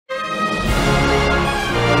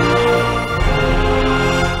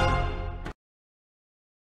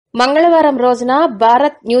మంగళవారం రోజున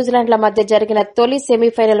భారత్ న్యూజిలాండ్ల మధ్య జరిగిన తొలి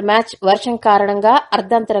సెమీఫైనల్ మ్యాచ్ వర్షం కారణంగా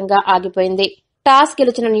అర్ధాంతరంగా ఆగిపోయింది. టాస్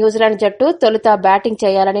గెలిచిన న్యూజిలాండ్ జట్టు తొలుత బ్యాటింగ్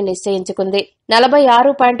చేయాలని నిశ్చయించుకుంది.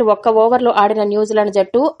 46.1 ఓవర్లు ఆడిన న్యూజిలాండ్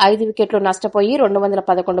జట్టు 5 వికెట్లు నష్టపోయి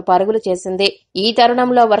 211 పరుగులు చేసింది. ఈ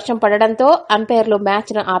తరుణంలో వర్షం పడడంతో అంపైర్లు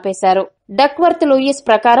మ్యాచ్ను ఆపేశారు. డక్వర్త్ లూయిస్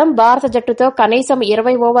ప్రకారం భారత జట్టుతో కనీసం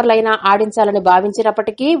 20 ఓవర్లైనా ఆడించాలని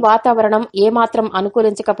భావించినప్పటికీ వాతావరణం ఏమాత్రం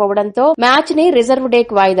అనుకూలించకపోవడంతో మ్యాచ్ ని రిజర్వ్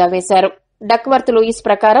డేకు వాయిదా వేశారు. డక్వర్త్ లూయిస్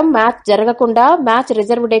ప్రకారం మ్యాచ్ జరగకుండా మ్యాచ్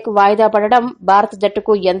రిజర్వ్ డేకు వాయిదా పడడం భారత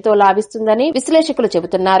జట్టుకు ఎంతో లాభిస్తుందని విశ్లేషకులు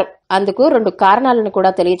చెబుతున్నారు. అందుకు 2 కారణాలను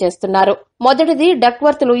కూడా తెలియజేస్తున్నారు. మొదటిది,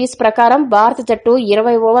 డక్వర్త్ లూయిస్ ప్రకారం భారత జట్టు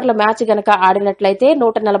 20 ఓవర్ల మ్యాచ్ గనక ఆడినట్లయితే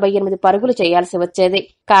 148 పరుగులు చేయాల్సి వచ్చేది.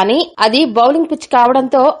 కానీ అది బౌలింగ్ పిచ్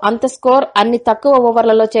కావడంతో అంత స్కోర్ అన్ని తక్కువ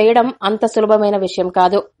ఓవర్లలో చేయడం అంత సులభమైన విషయం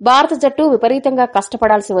కాదు. భారత జట్టు విపరీతంగా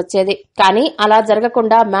కష్టపడాల్సి వచ్చేది. కానీ అలా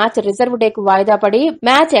జరగకుండా మ్యాచ్ రిజర్వ్ డేకు వాయిదా పడి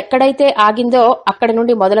మ్యాచ్ ఎక్కడైతే ఆగిందో అక్కడి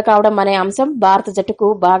నుండి మొదలు కావడం అనే అంశం భారత జట్టుకు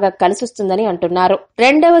బాగా కలిసొస్తుందని అంటున్నారు.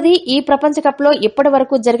 రెండవది, ఈ ప్రపంచ కప్ లో ఇప్పటి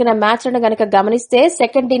వరకు జరిగిన మ్యాచ్లను గనక గమనిస్తే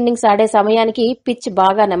సెకండ్ ఇన్నింగ్స్ ఆడే సమయానికి పిచ్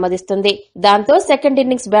బాగా నెమ్మదిస్తుంది. దాంతో సెకండ్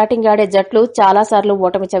ఇన్నింగ్స్ బ్యాటింగ్ ఆడే జట్లు చాలా సార్లు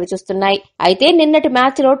ఓటమి చవిచూస్తున్నాయి. అయితే నిన్నటి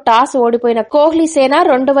మ్యాచ్ లో టాస్ ఓడిపోయిన కోహ్లీ సేన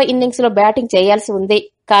 2వ ఇన్నింగ్స్ లో బ్యాటింగ్ చేయాల్సి ఉంది.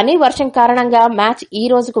 కానీ వర్షం కారణంగా మ్యాచ్ ఈ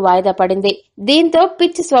రోజుకు వాయిదా పడింది. దీంతో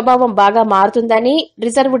పిచ్ స్వభావం బాగా మారుతుందని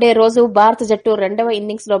రిజర్వ్ డే రోజు భారత జట్టు 2వ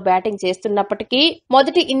ఇన్నింగ్స్ లో బ్యాటింగ్ చేస్తున్నప్పటికీ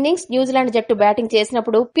మొదటి ఇన్నింగ్స్ న్యూజిలాండ్ జట్టు బ్యాటింగ్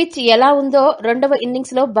చేసినప్పుడు పిచ్ ఎలా ఉందో 2వ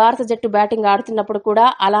ఇన్నింగ్స్ లో భారత జట్టు బ్యాటింగ్ ఆడుతున్నప్పుడు కూడా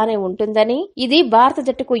అలానే ఉంటుందని, ఇది భారత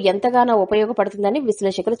జట్టుకు ఎంతగానో ఉపయోగపడుతుందని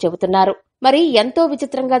విశ్లేషకులు చెబుతున్నారు. మరి ఎంతో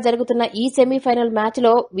విచిత్రంగా జరుగుతున్న ఈ సెమీఫైనల్ మ్యాచ్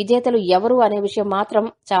లో విజేతలు ఎవరు అనే విషయం మాత్రం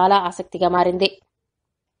చాలా ఆసక్తిగా మారింది.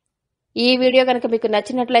 ఈ వీడియో కనుక మీకు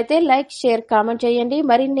నచ్చినట్లయితే లైక్, షేర్, కామెంట్ చేయండి.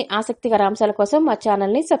 మరిన్ని ఆసక్తికర అంశాల కోసం మా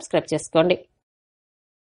ఛానల్ ని సబ్స్క్రైబ్ చేసుకోండి.